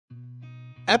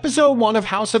Episode 1 of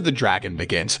House of the Dragon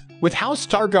begins with House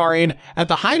Targaryen at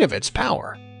the height of its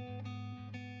power.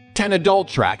 10 adult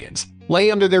dragons lay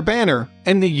under their banner,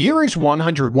 and the year is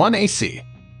 101 AC.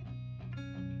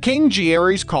 King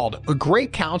Jaehaerys called a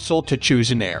great council to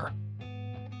choose an heir.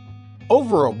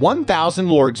 Over 1,000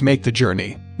 lords make the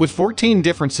journey, with 14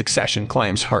 different succession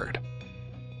claims heard.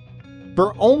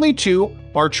 But only 2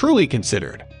 are truly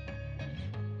considered: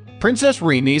 Princess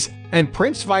Rhaenys and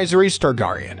Prince Viserys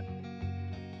Targaryen.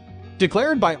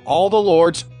 Declared by all the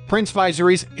lords, Prince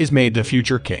Viserys is made the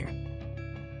future king.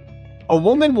 A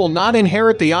woman will not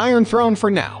inherit the Iron Throne for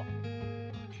now.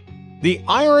 The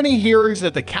irony here is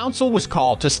that the council was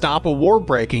called to stop a war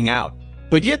breaking out,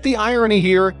 but yet the irony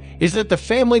here is that the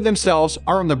family themselves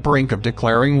are on the brink of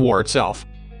declaring war itself.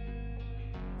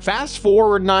 Fast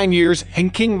forward 9 years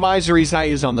and King Viserys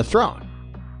is on the throne.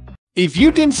 If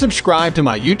you didn't subscribe to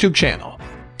my YouTube channel,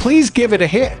 please give it a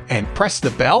hit and press the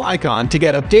bell icon to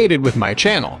get updated with my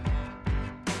channel.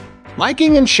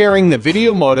 Liking and sharing the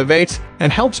video motivates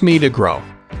and helps me to grow.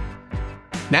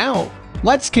 Now,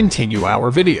 let's continue our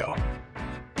video.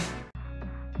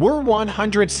 We're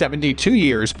 172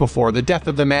 years before the death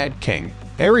of the Mad King,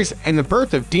 Aerys, and the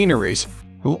birth of Daenerys,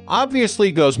 who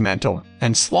obviously goes mental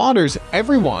and slaughters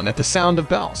everyone at the sound of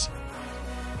bells.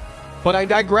 But I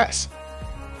digress.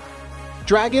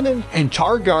 Dragon and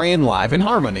Targaryen live in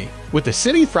harmony, with the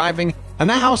city thriving and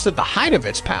the house at the height of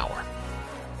its power.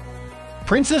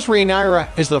 Princess Rhaenyra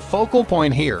is the focal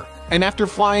point here, and after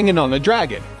flying in on a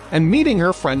dragon and meeting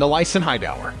her friend Alysanne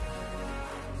Hightower,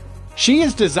 she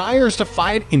desires to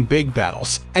fight in big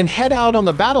battles and head out on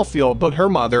the battlefield, but her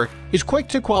mother is quick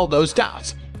to quell those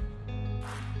doubts.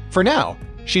 For now,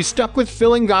 she's stuck with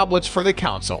filling goblets for the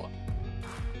council.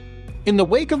 In the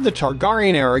wake of the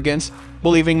Targaryen arrogance,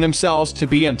 believing themselves to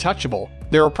be untouchable,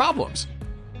 there are problems.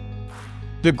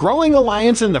 The growing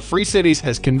alliance in the Free Cities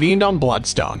has convened on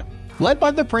Bloodstone, led by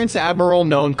the Prince Admiral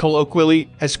known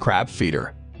colloquially as Crab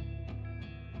Feeder.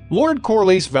 Lord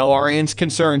Corlys Velarion's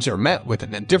concerns are met with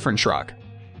an indifferent shrug.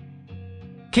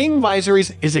 King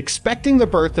Viserys is expecting the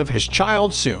birth of his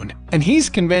child soon, and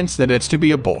he's convinced that it's to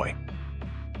be a boy.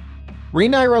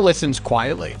 Rhaenyra listens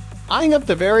quietly, eyeing up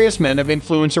the various men of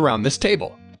influence around this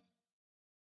table.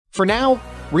 For now,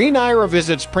 Rhaenyra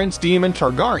visits Prince Daemon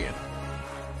Targaryen.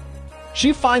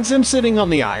 She finds him sitting on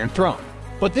the Iron Throne,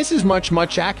 but this is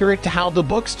much accurate to how the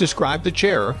books describe the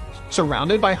chair,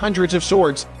 surrounded by hundreds of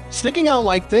swords, sticking out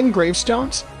like thin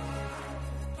gravestones.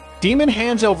 Daemon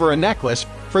hands over a necklace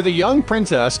for the young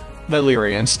princess,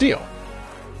 Valyrian Steel.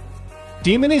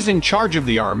 Daemon is in charge of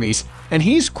the armies, and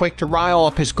he's quick to rile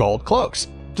up his gold cloaks,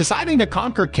 deciding to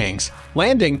conquer kings,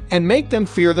 landing, and make them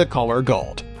fear the color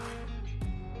gold.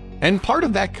 And part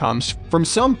of that comes from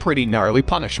some pretty gnarly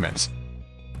punishments.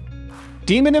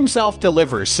 Daemon himself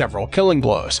delivers several killing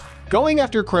blows, going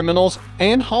after criminals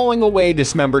and hauling away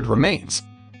dismembered remains.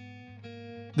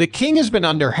 The king has been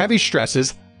under heavy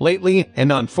stresses lately,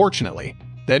 and unfortunately,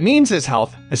 that means his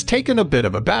health has taken a bit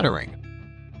of a battering.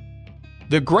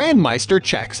 The Grand Maester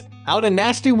checks out a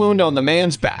nasty wound on the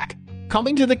man's back,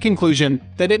 coming to the conclusion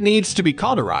that it needs to be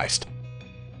cauterized.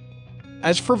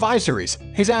 As for Viserys,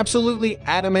 he's absolutely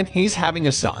adamant he's having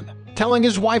a son, telling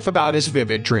his wife about his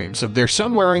vivid dreams of their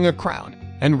son wearing a crown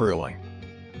and ruling.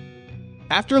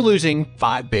 After losing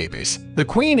 5 babies, the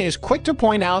queen is quick to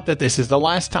point out that this is the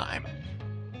last time.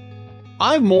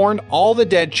 "I've mourned all the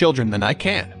dead children that I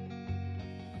can,"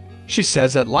 she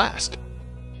says at last.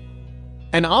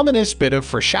 An ominous bit of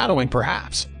foreshadowing,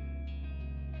 perhaps.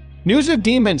 News of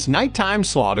Daemon's nighttime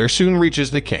slaughter soon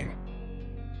reaches the king.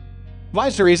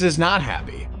 Viserys is not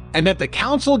happy, and at the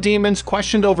council Daemon's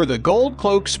questioned over the gold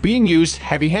cloaks being used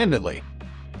heavy-handedly.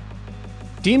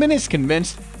 Daemon is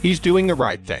convinced he's doing the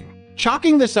right thing,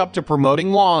 chalking this up to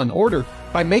promoting law and order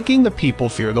by making the people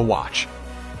fear the Watch.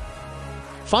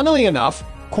 Funnily enough,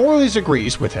 Corlys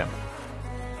agrees with him.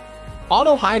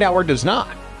 Otto Hightower does not.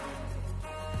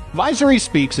 Viserys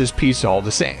speaks his piece all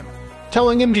the same,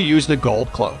 telling him to use the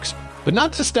gold cloaks, but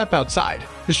not to step outside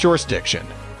his jurisdiction.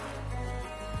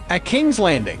 At King's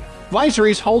Landing,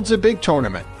 Viserys holds a big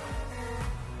tournament.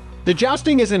 The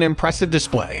jousting is an impressive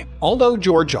display, although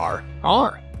George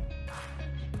R.R.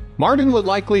 Martin would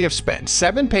likely have spent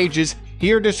 7 pages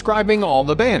here describing all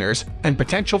the banners and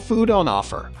potential food on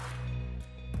offer.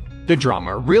 The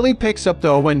drama really picks up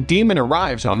though when Daemon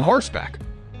arrives on horseback.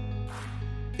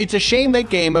 It's a shame that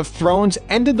Game of Thrones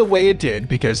ended the way it did,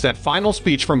 because that final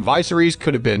speech from Viserys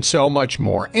could have been so much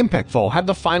more impactful had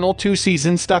the final 2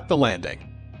 seasons stuck the landing.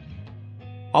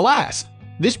 Alas,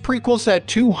 this prequel set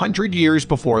 200 years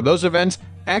before those events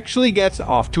actually gets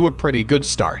off to a pretty good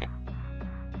start.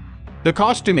 The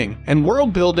costuming and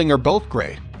world building are both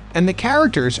great, and the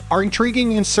characters are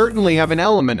intriguing and certainly have an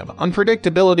element of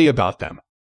unpredictability about them.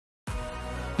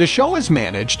 The show has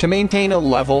managed to maintain a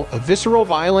level of visceral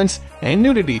violence and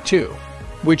nudity too,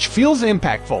 which feels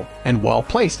impactful and well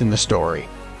placed in the story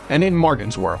and in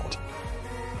Martin's world.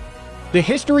 The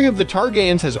history of the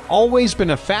Targaryens has always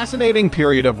been a fascinating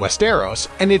period of Westeros,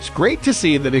 and it's great to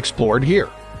see that explored here.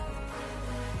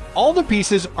 All the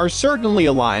pieces are certainly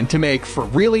aligned to make for a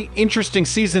really interesting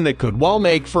season that could well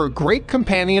make for a great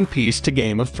companion piece to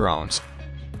Game of Thrones.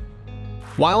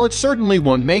 While it certainly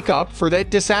won't make up for that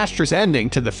disastrous ending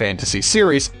to the fantasy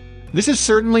series, this is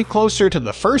certainly closer to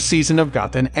the first season of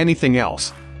GOT than anything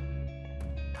else.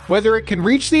 Whether it can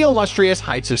reach the illustrious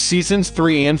heights of seasons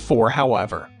 3 and 4,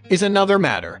 however, is another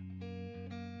matter.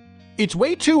 It's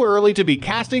way too early to be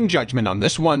casting judgment on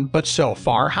this one, but so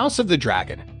far House of the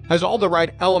Dragon has all the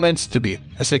right elements to be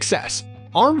a success,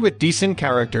 armed with decent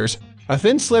characters, a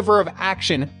thin sliver of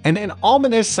action, and an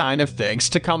ominous sign of things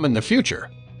to come in the future.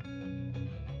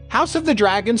 House of the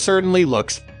Dragon certainly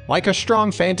looks like a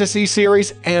strong fantasy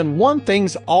series, and one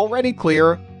thing's already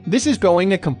clear: this is going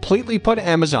to completely put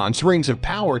Amazon's Rings of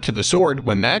Power to the sword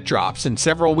when that drops in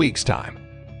several weeks' time.